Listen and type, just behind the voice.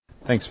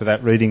Thanks for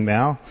that reading,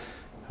 Mal.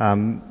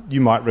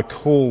 You might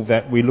recall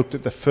that we looked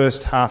at the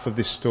first half of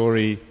this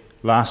story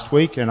last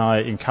week, and I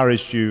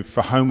encouraged you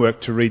for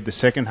homework to read the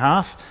second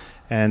half,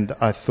 and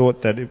I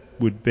thought that it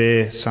would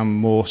bear some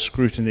more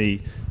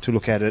scrutiny to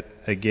look at it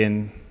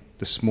again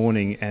this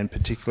morning, and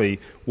particularly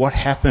what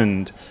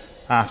happened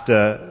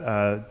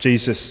after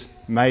Jesus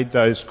made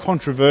that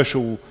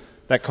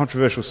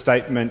controversial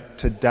statement,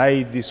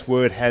 "Today this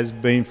word has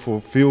been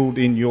fulfilled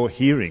in your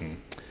hearing."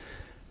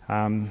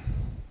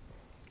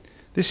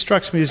 This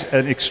strikes me as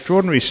an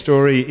extraordinary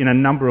story in a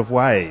number of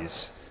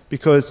ways,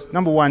 because,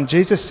 number one,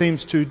 Jesus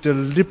seems to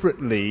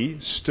deliberately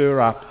stir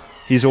up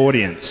his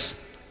audience.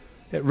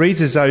 It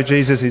reads as though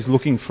Jesus is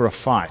looking for a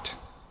fight.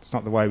 It's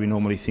not the way we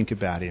normally think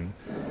about him.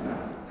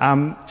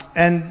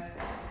 And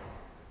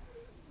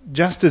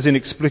just as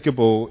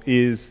inexplicable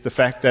is the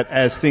fact that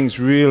as things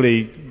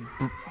really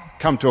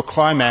come to a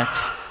climax,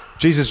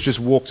 Jesus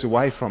just walks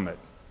away from it.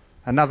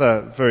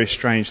 Another very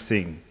strange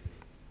thing.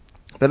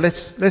 But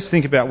let's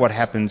think about what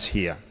happens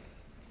here.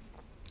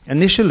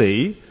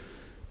 Initially,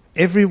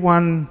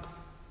 everyone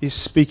is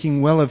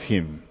speaking well of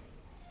him.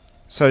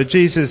 So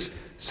Jesus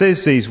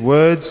says these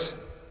words.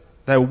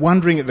 They're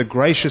wondering at the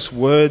gracious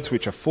words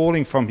which are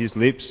falling from his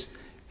lips.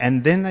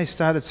 And then they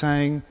started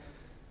saying,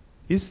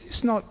 "Is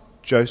this not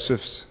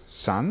Joseph's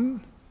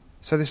son?"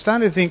 So they're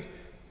starting to think,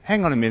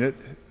 hang on a minute,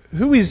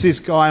 who is this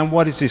guy and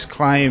what is this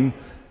claim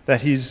that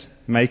he's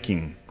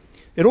making?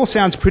 It all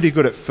sounds pretty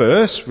good at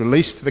first.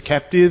 Release to the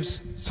captives,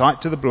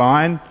 sight to the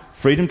blind,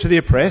 freedom to the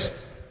oppressed.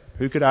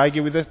 Who could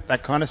argue with it?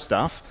 That kind of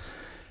stuff.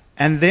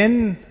 And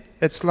then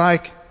it's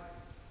like,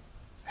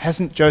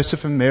 hasn't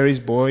Joseph and Mary's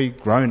boy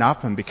grown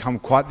up and become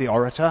quite the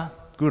orator?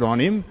 Good on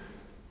him.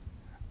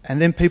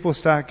 And then people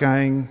start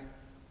going,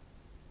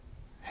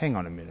 hang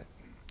on a minute.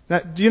 Now,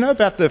 do you know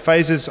about the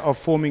phases of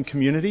forming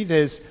community?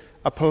 There's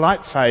a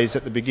polite phase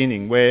at the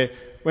beginning where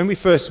when we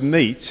first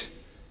meet,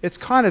 it's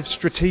kind of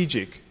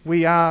strategic.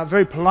 We are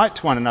very polite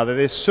to one another.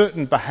 There's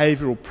certain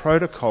behavioural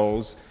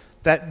protocols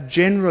that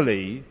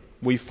generally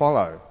we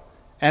follow.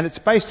 And it's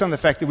based on the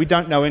fact that we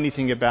don't know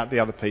anything about the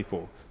other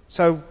people.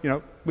 So,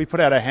 we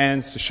put out our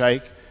hands to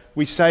shake.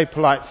 We say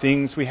polite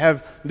things. We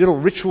have little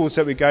rituals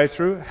that we go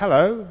through.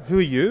 Hello, who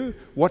are you?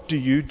 What do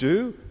you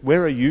do?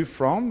 Where are you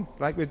from?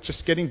 Like, we're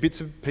just getting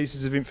bits and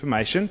pieces of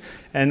information.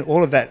 And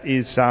all of that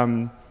is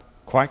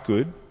quite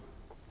good.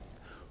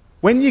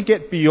 When you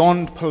get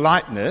beyond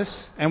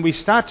politeness and we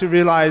start to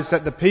realise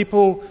that the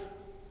people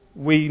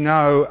we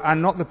know are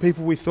not the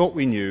people we thought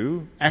we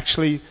knew,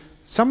 actually,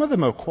 some of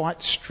them are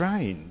quite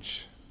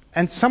strange.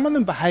 And some of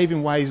them behave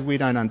in ways we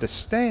don't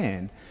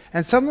understand.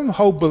 And some of them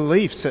hold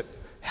beliefs that,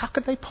 how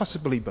could they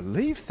possibly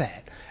believe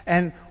that?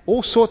 And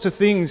all sorts of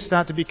things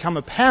start to become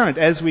apparent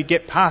as we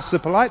get past the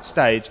polite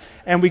stage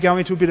and we go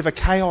into a bit of a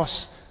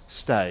chaos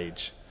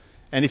stage.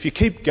 And if you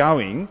keep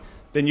going,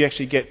 then you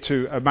actually get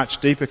to a much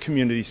deeper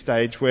community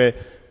stage where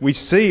we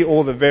see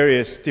all the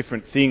various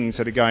different things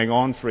that are going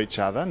on for each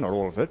other, not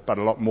all of it, but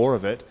a lot more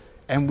of it,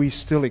 and we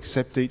still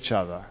accept each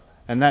other.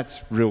 And that's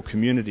real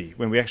community,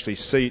 when we actually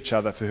see each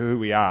other for who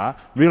we are,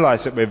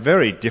 realise that we're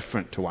very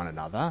different to one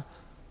another,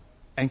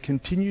 and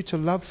continue to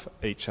love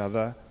each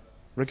other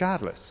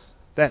regardless.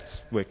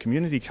 That's where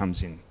community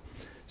comes in.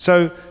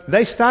 So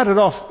they started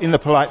off in the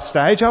polite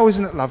stage. Oh,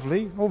 isn't it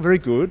lovely? All very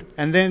good.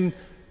 And then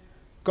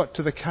got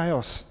to the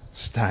chaos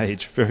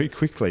stage very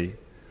quickly.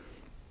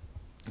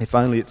 If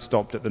only it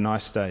stopped at the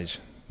nice stage.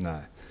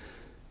 No.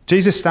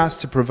 Jesus starts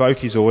to provoke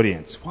his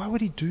audience. Why would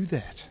he do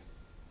that?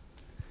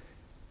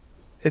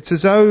 It's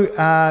as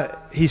though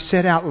he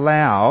said out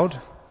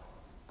loud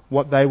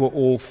what they were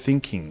all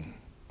thinking.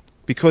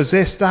 Because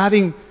they're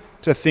starting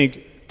to think,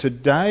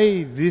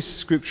 today this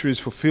scripture is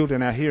fulfilled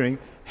in our hearing.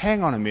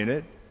 Hang on a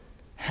minute.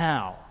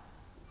 How?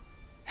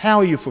 How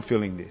are you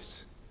fulfilling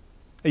this?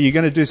 Are you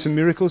going to do some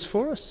miracles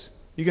for us?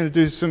 You're going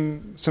to do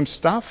some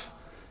stuff?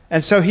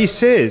 And so he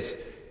says,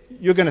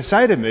 you're going to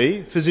say to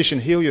me, physician,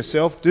 heal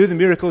yourself, do the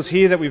miracles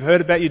here that we've heard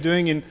about you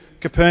doing in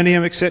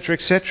Capernaum, etc.,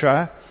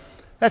 etc.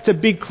 That's a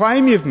big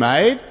claim you've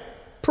made.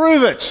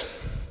 Prove it,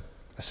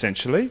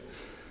 essentially.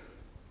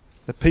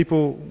 The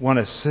people want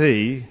to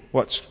see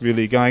what's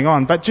really going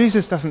on. But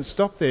Jesus doesn't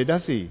stop there,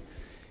 does he?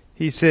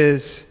 He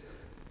says,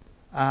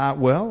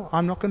 well,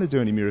 I'm not going to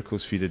do any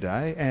miracles for you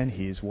today, and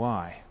here's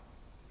why.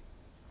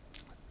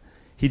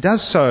 He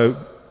does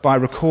so by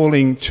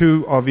recalling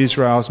two of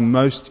Israel's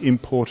most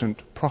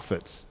important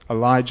prophets,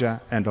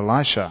 Elijah and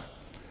Elisha.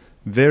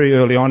 Very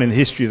early on in the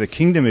history of the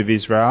kingdom of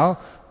Israel,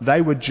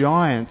 they were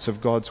giants of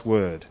God's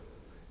word.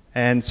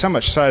 And so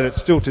much so that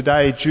still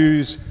today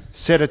Jews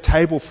set a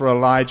table for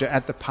Elijah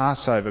at the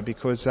Passover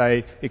because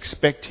they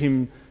expect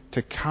him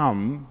to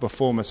come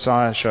before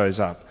Messiah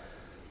shows up.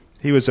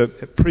 He was a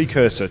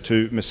precursor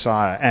to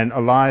Messiah, and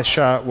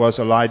Elisha was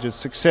Elijah's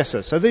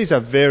successor. So these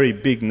are very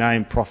big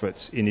name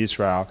prophets in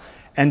Israel.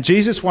 And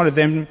Jesus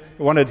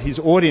wanted his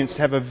audience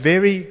to have a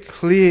very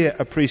clear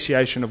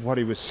appreciation of what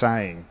he was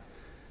saying.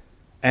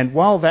 And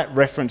while that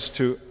reference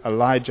to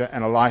Elijah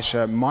and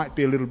Elisha might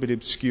be a little bit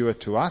obscure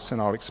to us,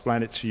 and I'll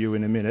explain it to you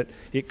in a minute,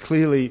 it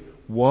clearly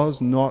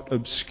was not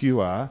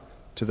obscure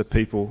to the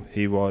people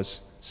he was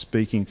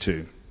speaking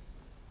to.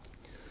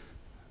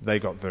 They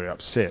got very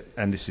upset,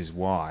 and this is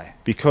why.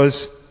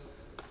 Because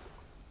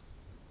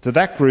to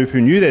that group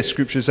who knew their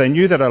scriptures, they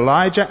knew that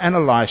Elijah and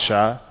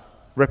Elisha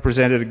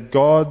represented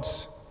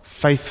God's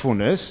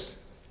faithfulness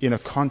in a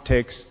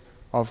context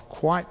of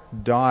quite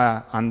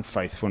dire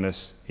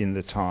unfaithfulness in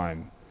the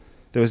time.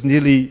 There was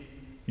nearly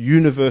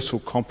universal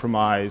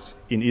compromise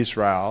in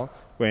Israel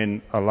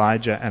when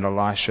Elijah and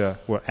Elisha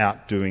were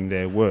out doing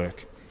their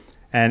work.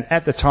 And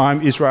at the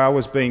time, Israel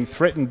was being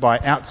threatened by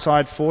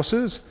outside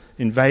forces,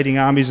 invading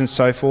armies and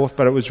so forth,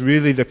 but it was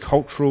really the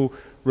cultural,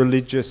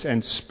 religious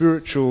and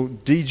spiritual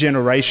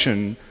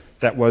degeneration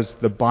that was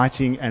the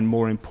biting and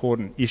more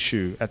important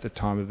issue at the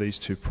time of these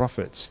two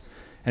prophets.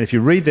 And if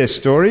you read their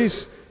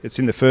stories, it's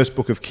in the first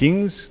book of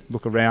Kings,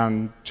 look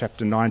around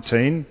chapter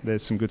 19,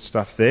 there's some good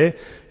stuff there.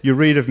 You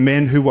read of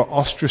men who were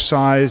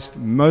ostracised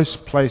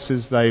most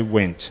places they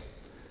went.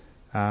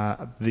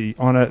 They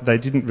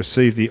didn't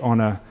receive the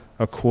honour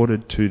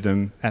accorded to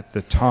them at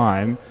the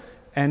time.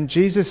 And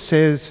Jesus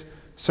says,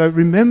 so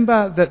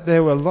remember that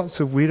there were lots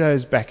of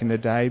widows back in the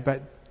day,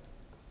 but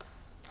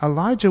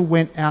Elijah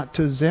went out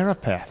to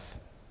Zarephath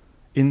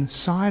in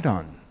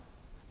Sidon.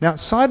 Now,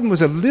 Sidon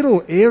was a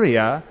little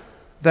area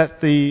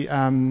that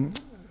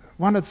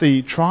one of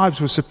the tribes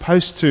was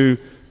supposed to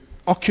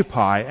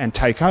occupy and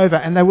take over,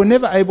 and they were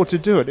never able to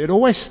do it. It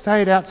always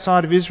stayed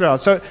outside of Israel.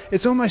 So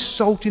it's almost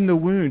salt in the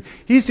wound.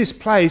 Here's this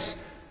place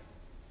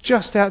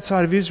just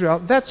outside of Israel.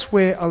 That's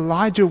where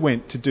Elijah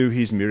went to do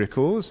his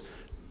miracles,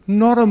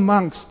 not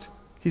amongst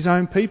his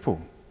own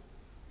people.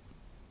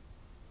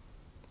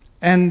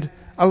 And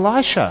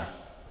Elisha,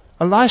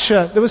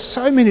 there were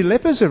so many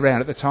lepers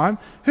around at the time.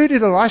 Who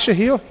did Elisha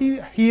heal? He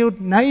healed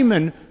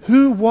Naaman,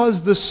 who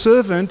was the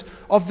servant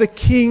of the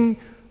king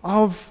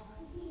of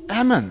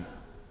Ammon.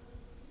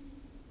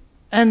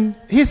 And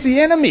he's the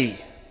enemy.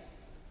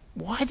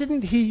 Why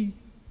didn't he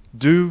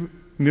do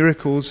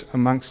miracles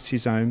amongst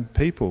his own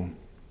people?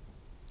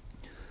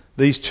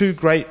 These two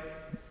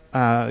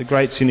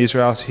greats in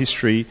Israel's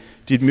history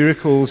did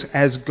miracles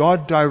as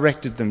God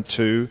directed them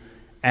to,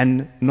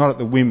 and not at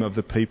the whim of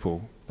the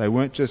people. They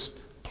weren't just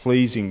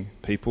pleasing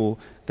people.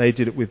 They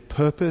did it with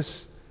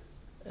purpose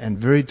and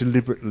very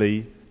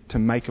deliberately to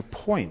make a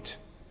point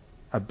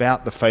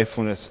about the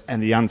faithfulness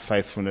and the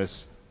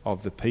unfaithfulness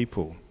of the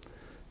people.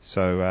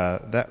 So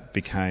that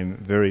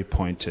became very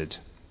pointed.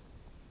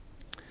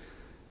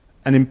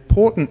 An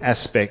important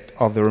aspect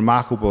of the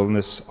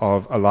remarkableness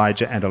of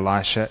Elijah and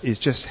Elisha is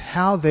just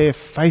how their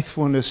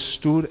faithfulness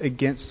stood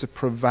against the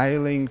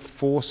prevailing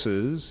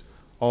forces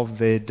of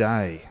their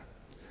day.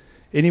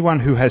 Anyone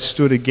who has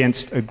stood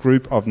against a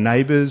group of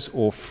neighbours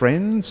or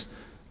friends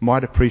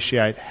might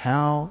appreciate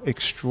how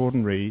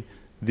extraordinary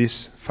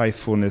this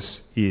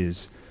faithfulness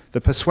is.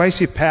 The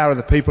persuasive power of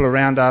the people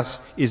around us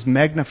is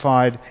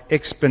magnified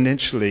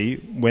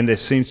exponentially when there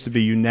seems to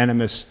be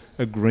unanimous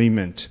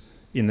agreement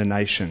in the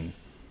nation.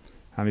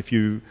 If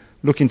you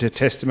look into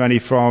testimony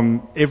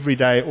from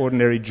everyday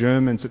ordinary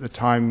Germans at the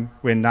time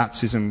when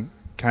Nazism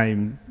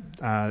came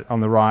on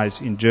the rise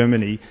in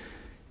Germany,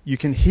 you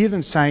can hear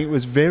them saying it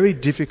was very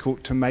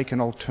difficult to make an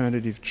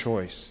alternative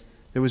choice.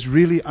 There was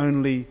really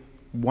only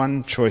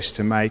one choice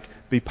to make: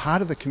 be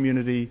part of the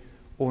community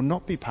or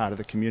not be part of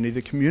the community.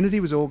 The community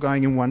was all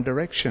going in one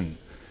direction.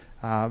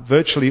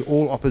 Virtually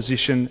all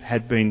opposition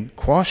had been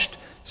quashed.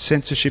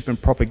 Censorship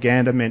and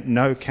propaganda meant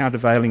no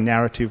countervailing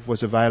narrative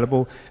was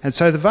available. And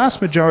so the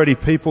vast majority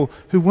of people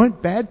who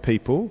weren't bad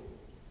people,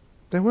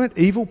 they weren't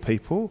evil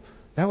people,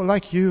 they were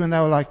like you and they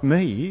were like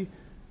me,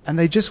 and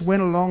they just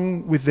went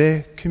along with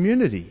their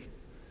community.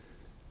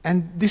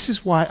 And this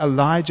is why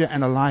Elijah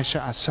and Elisha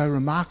are so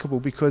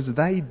remarkable, because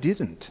they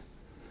didn't.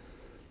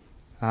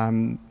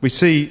 We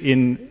see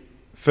in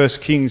 1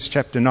 Kings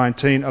chapter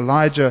 19,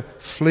 Elijah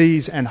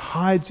flees and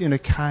hides in a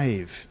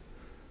cave.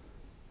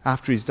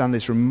 After he's done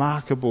this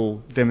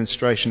remarkable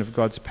demonstration of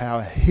God's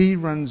power, he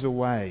runs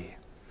away.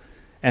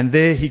 And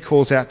there he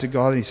calls out to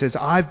God and he says,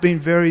 I've been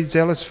very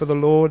zealous for the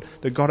Lord,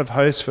 the God of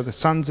hosts, for the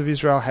sons of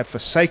Israel have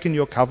forsaken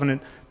your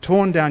covenant,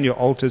 torn down your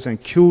altars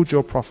and killed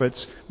your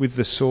prophets with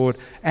the sword,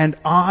 and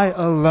I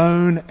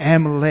alone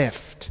am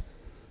left,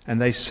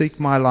 and they seek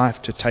my life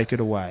to take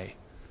it away.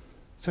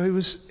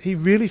 So he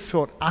really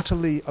felt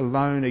utterly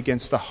alone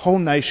against the whole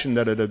nation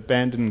that had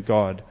abandoned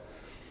God.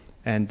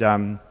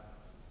 And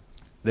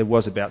there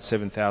was about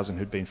 7,000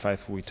 who'd been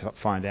faithful, we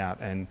find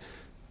out, and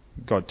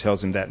God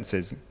tells him that and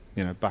says,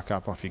 buck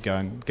up, off you go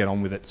and get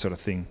on with it, sort of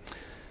thing.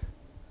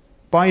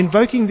 By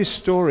invoking this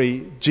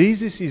story,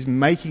 Jesus is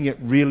making it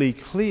really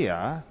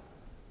clear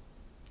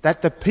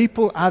that the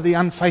people are the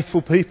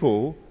unfaithful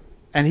people,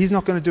 and he's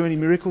not going to do any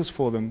miracles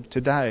for them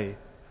today.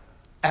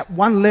 At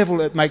one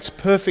level, it makes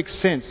perfect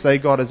sense they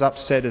got as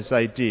upset as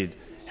they did.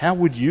 How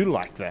would you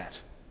like that?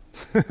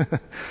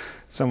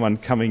 Someone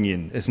coming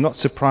in. It's not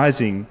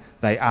surprising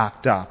they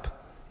arced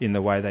up in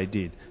the way they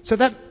did. So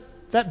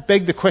that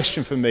begged the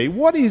question for me,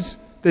 what is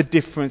the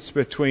difference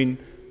between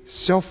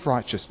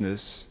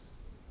self-righteousness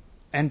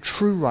and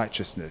true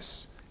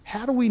righteousness?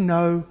 How do we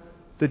know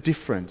the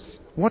difference?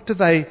 What do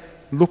they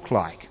look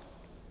like?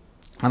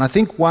 And I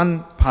think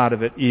one part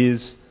of it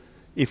is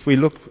if we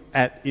look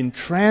at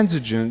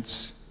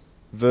intransigence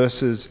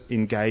versus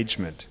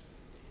engagement.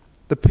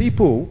 The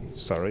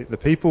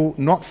people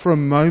not for a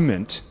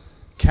moment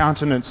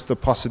countenanced the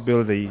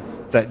possibility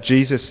that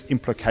Jesus'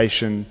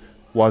 implication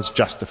was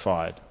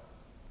justified.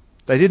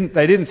 They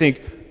didn't think,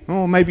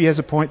 oh, maybe he has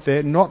a point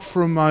there. Not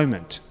for a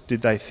moment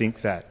did they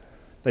think that.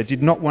 They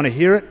did not want to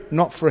hear it.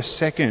 Not for a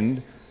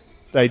second.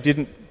 They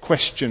didn't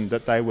question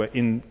that they were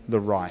in the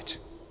right.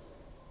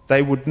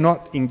 They would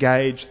not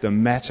engage the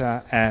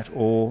matter at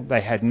all.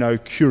 They had no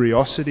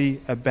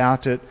curiosity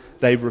about it.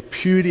 They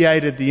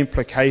repudiated the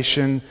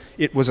implication.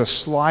 It was a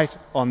slight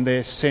on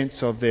their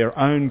sense of their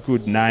own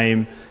good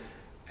name.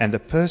 And the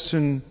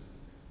person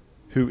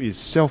who is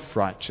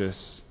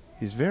self-righteous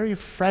is very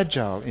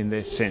fragile in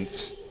their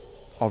sense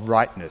of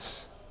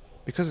rightness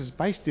because it's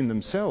based in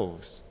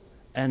themselves.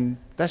 And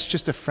that's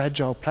just a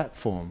fragile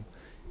platform.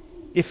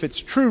 If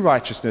it's true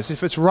righteousness,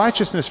 if it's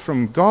righteousness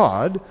from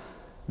God,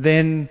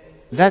 then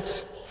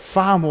that's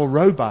far more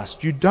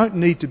robust. You don't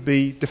need to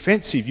be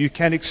defensive. You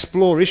can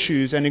explore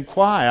issues and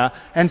inquire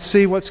and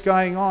see what's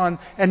going on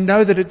and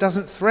know that it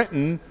doesn't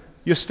threaten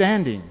your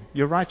standing,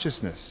 your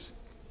righteousness.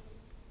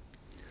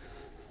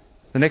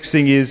 The next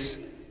thing is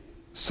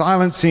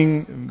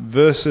silencing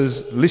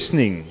versus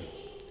listening.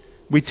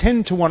 We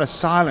tend to want to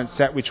silence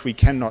that which we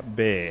cannot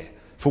bear.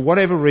 For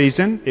whatever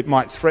reason, it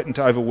might threaten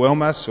to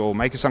overwhelm us or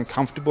make us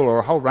uncomfortable or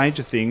a whole range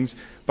of things,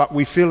 but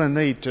we feel a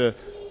need to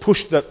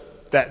push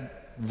that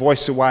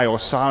voice away or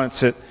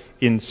silence it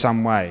in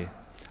some way.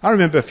 I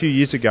remember a few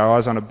years ago I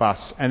was on a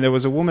bus and there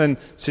was a woman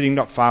sitting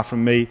not far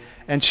from me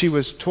and she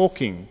was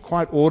talking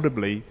quite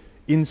audibly,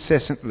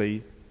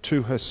 incessantly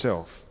to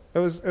herself. It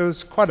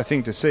was quite a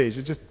thing to see. She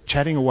was just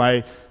chatting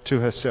away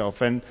to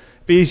herself, and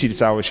it'd be easy to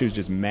say, well, she was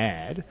just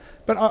mad.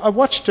 But I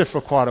watched her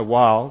for quite a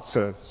while,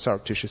 sort of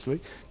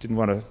surreptitiously. Didn't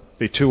want to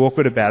be too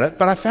awkward about it,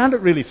 but I found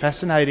it really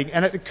fascinating,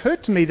 and it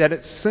occurred to me that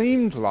it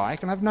seemed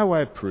like, and I have no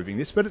way of proving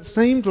this, but it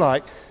seemed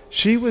like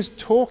she was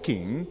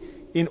talking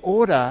in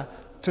order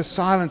to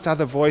silence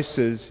other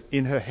voices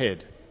in her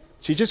head.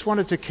 She just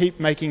wanted to keep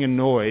making a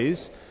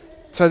noise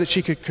so that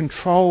she could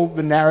control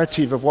the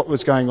narrative of what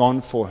was going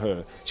on for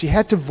her. She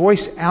had to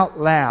voice out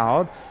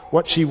loud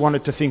what she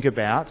wanted to think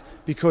about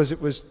because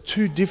it was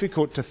too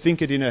difficult to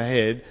think it in her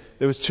head.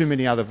 There was too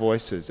many other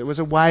voices. It was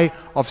a way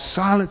of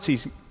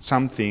silencing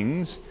some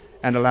things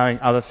and allowing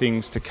other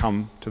things to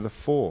come to the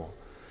fore.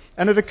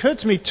 And it occurred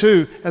to me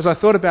too, as I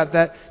thought about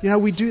that,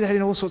 we do that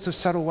in all sorts of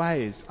subtle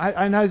ways.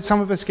 I know some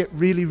of us get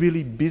really,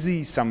 really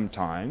busy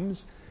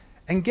sometimes,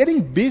 and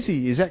getting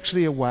busy is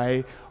actually a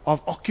way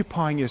of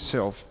occupying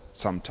yourself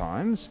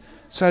sometimes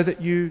so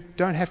that you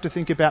don't have to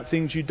think about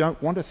things you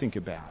don't want to think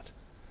about.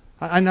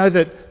 I know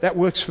that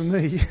works for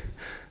me,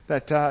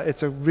 that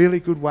it's a really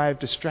good way of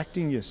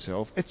distracting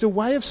yourself. It's a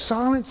way of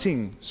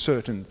silencing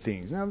certain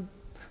things. Now, I'm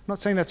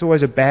not saying that's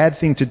always a bad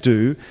thing to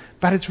do,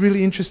 but it's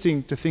really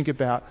interesting to think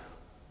about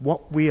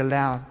what we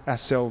allow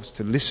ourselves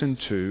to listen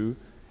to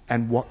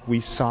and what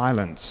we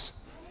silence.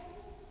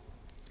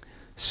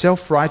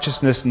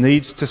 Self-righteousness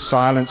needs to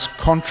silence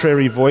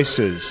contrary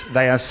voices.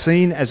 They are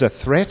seen as a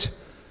threat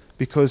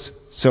because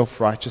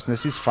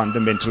self-righteousness is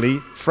fundamentally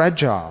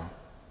fragile.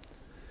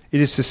 It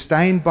is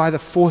sustained by the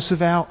force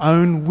of our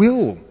own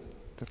will.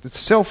 That's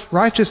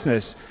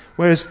self-righteousness.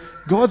 Whereas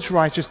God's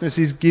righteousness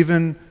is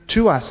given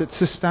to us. It's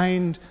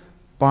sustained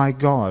by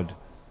God.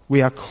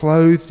 We are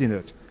clothed in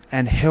it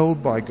and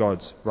held by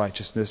God's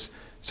righteousness.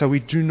 So we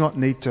do not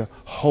need to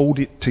hold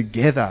it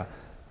together,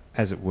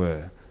 as it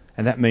were.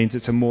 And that means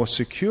it's a more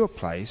secure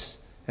place.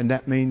 And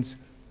that means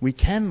we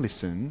can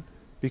listen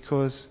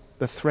because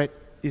the threat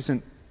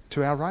isn't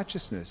to our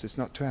righteousness. It's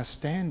not to our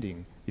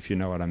standing, if you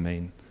know what I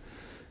mean.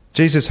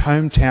 Jesus'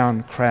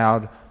 hometown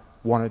crowd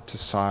wanted to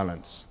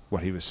silence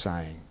what he was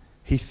saying.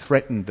 He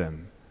threatened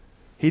them.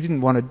 They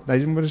didn't want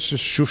to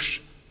just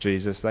shush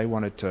Jesus. They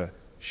wanted to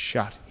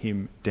shut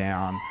him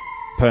down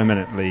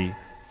permanently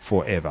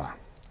forever.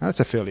 Now, that's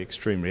a fairly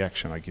extreme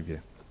reaction, I give you.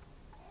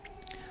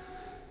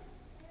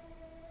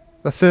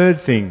 The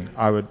third thing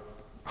I would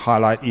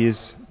highlight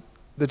is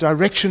the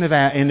direction of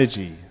our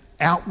energy.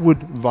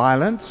 Outward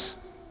violence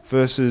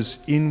versus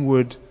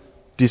inward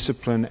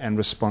discipline and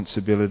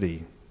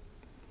responsibility.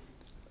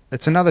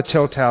 It's another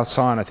telltale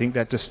sign, I think,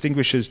 that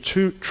distinguishes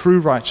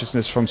true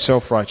righteousness from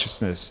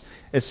self-righteousness.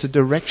 It's the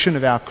direction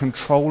of our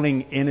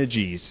controlling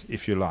energies,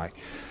 if you like.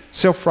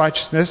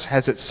 Self-righteousness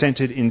has it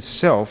centred in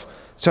self,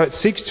 so it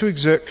seeks to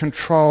exert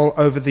control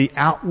over the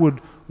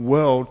outward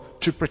world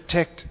to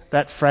protect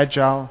that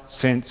fragile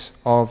sense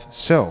of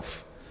self.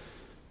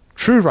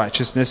 True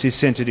righteousness is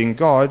centred in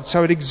God,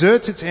 so it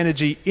exerts its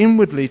energy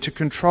inwardly to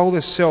control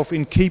the self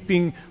in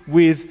keeping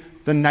with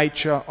the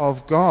nature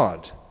of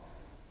God.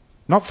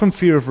 Not from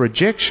fear of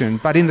rejection,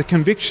 but in the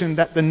conviction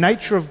that the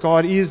nature of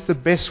God is the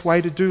best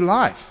way to do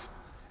life.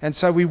 And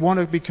so we want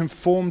to be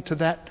conformed to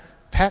that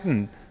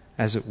pattern,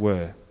 as it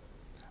were.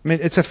 I mean,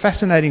 it's a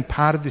fascinating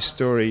part of this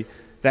story,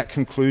 that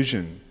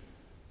conclusion.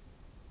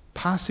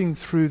 Passing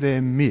through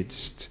their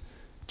midst,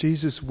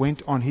 Jesus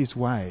went on his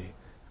way.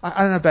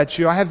 I don't know about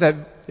you, I have that...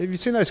 Have you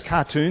seen those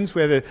cartoons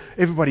where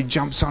everybody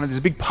jumps on and there's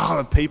a big pile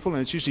of people,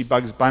 and it's usually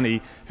Bugs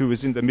Bunny who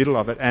was in the middle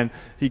of it, and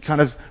he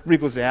kind of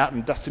wriggles out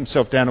and dusts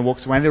himself down and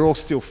walks away, and they're all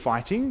still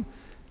fighting?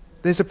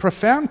 There's a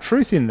profound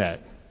truth in that.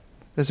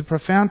 There's a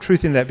profound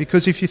truth in that,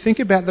 because if you think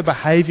about the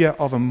behaviour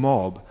of a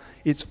mob,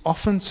 it's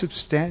often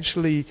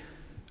substantially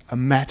a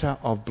matter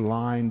of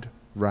blind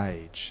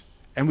rage.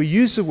 And we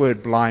use the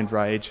word blind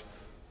rage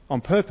on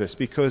purpose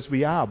because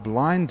we are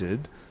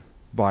blinded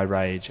by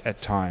rage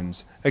at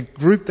times. A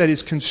group that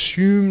is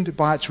consumed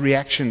by its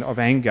reaction of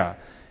anger.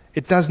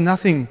 It does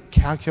nothing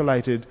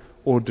calculated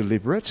or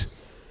deliberate.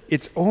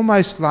 It's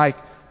almost like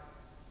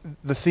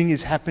the thing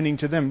is happening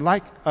to them.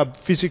 Like a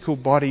physical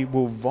body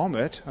will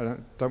vomit. I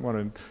don't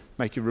want to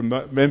make you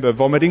remember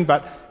vomiting,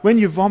 but when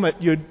you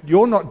vomit,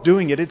 you're not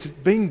doing it. It's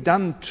being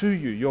done to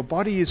you. Your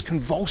body is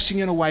convulsing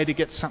in a way to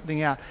get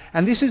something out.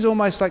 And this is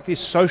almost like this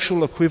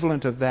social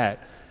equivalent of that.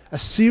 A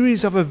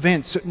series of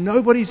events that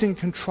nobody's in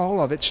control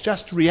of. It's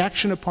just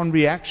reaction upon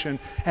reaction,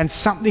 and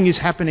something is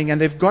happening, and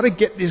they've got to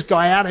get this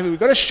guy out of here. We've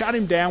got to shut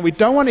him down. We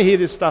don't want to hear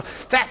this stuff.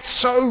 That's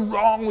so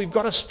wrong. We've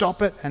got to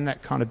stop it, and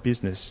that kind of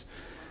business.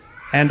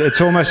 And it's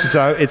almost as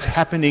though it's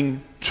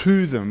happening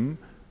to them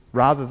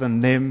rather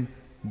than them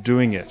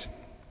doing it.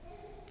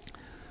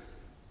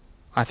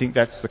 I think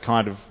that's the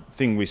kind of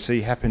thing we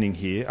see happening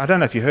here. I don't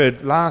know if you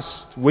heard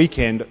last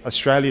weekend,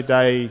 Australia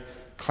Day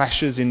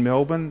clashes in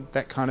Melbourne,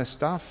 that kind of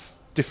stuff.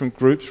 Different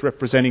groups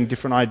representing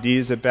different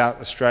ideas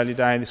about Australia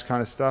Day and this kind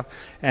of stuff.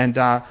 And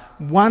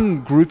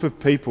one group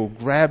of people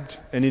grabbed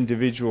an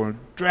individual and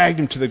dragged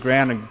him to the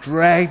ground and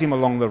dragged him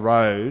along the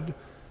road,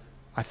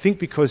 I think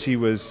because he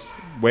was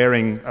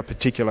wearing a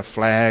particular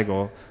flag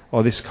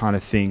or this kind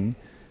of thing.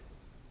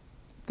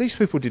 These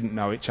people didn't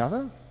know each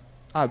other.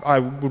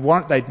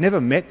 They'd never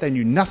met, they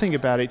knew nothing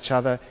about each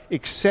other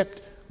except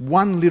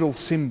one little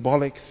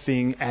symbolic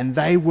thing, and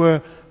they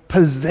were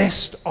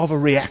possessed of a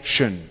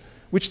reaction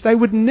which they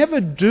would never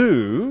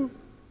do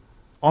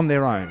on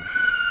their own.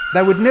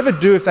 They would never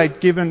do if they'd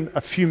given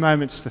a few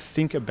moments to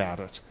think about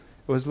it.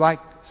 It was like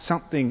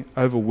something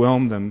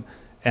overwhelmed them,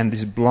 and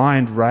this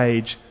blind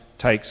rage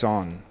takes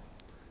on.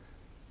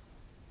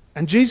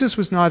 And Jesus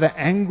was neither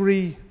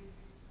angry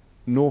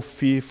nor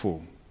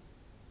fearful.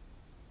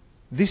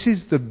 This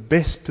is the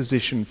best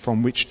position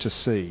from which to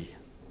see.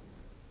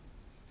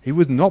 He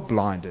was not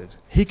blinded.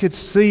 He could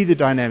see the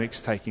dynamics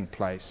taking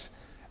place.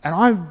 And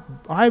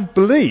I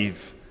believe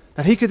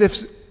that he could have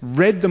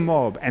read the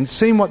mob and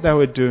seen what they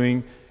were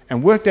doing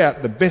and worked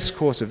out the best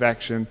course of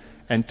action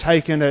and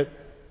taken it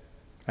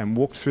and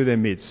walked through their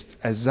midst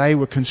as they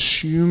were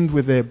consumed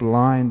with their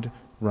blind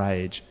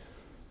rage.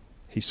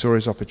 He saw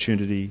his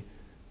opportunity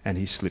and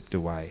he slipped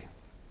away.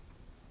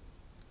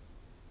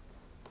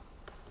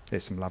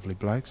 There's some lovely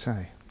blokes,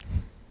 eh?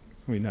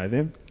 We know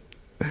them.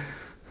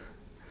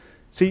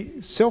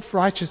 See,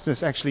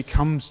 self-righteousness actually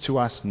comes to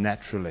us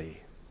naturally.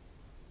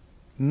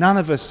 None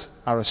of us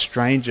are a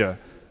stranger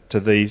to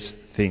these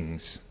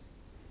things.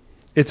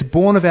 It's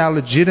born of our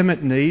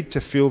legitimate need to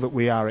feel that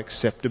we are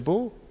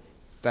acceptable.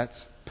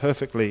 That's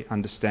perfectly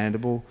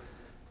understandable.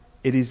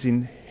 It is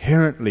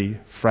inherently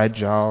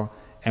fragile,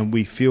 and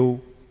we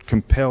feel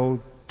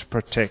compelled to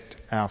protect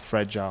our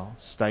fragile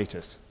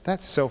status.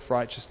 That's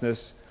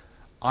self-righteousness.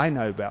 I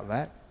know about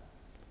that.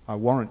 I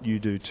warrant you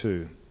do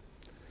too.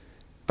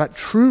 But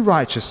true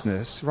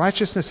righteousness,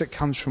 righteousness that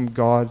comes from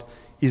God,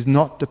 is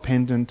not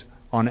dependent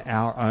on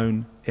our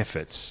own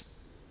efforts.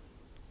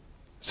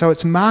 So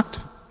it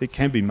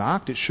can be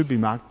marked, it should be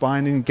marked by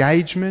an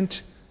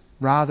engagement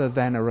rather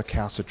than a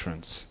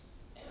recalcitrance.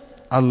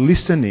 A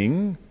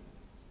listening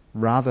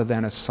rather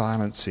than a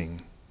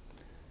silencing.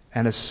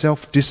 And a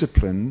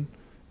self-discipline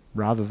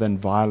rather than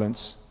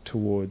violence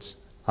towards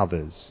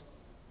others.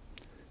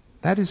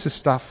 That is the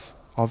stuff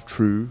of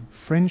true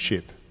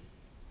friendship.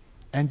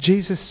 And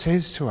Jesus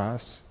says to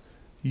us,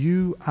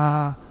 "You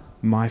are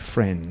my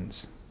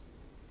friends."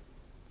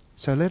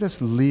 So let us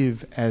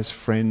live as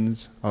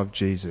friends of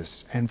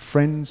Jesus, and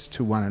friends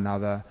to one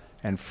another,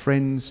 and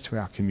friends to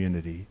our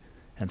community,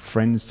 and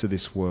friends to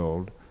this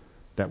world,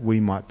 that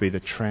we might be the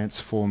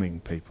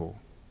transforming people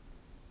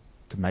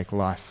to make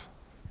life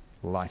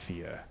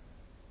lifeier.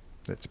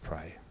 Let's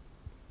pray.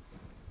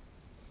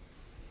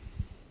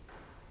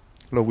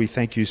 Lord, we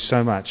thank you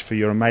so much for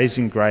your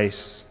amazing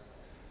grace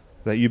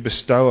that you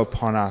bestow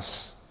upon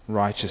us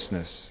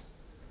righteousness.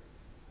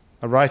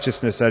 A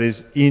righteousness that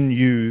is in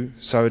you,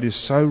 so it is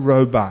so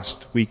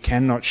robust we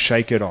cannot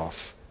shake it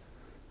off.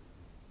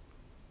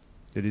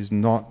 It is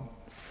not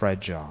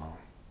fragile.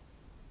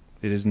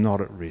 It is not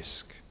at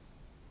risk.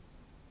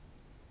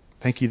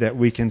 Thank you that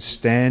we can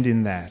stand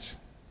in that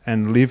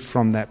and live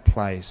from that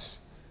place,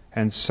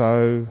 and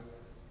so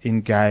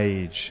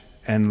engage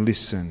and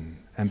listen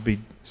and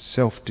be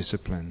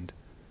self-disciplined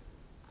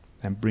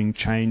and bring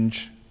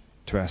change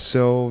to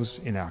ourselves,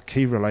 in our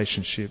key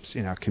relationships,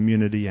 in our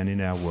community and in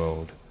our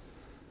world,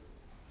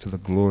 to the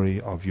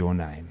glory of your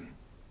name.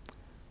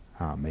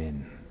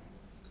 Amen.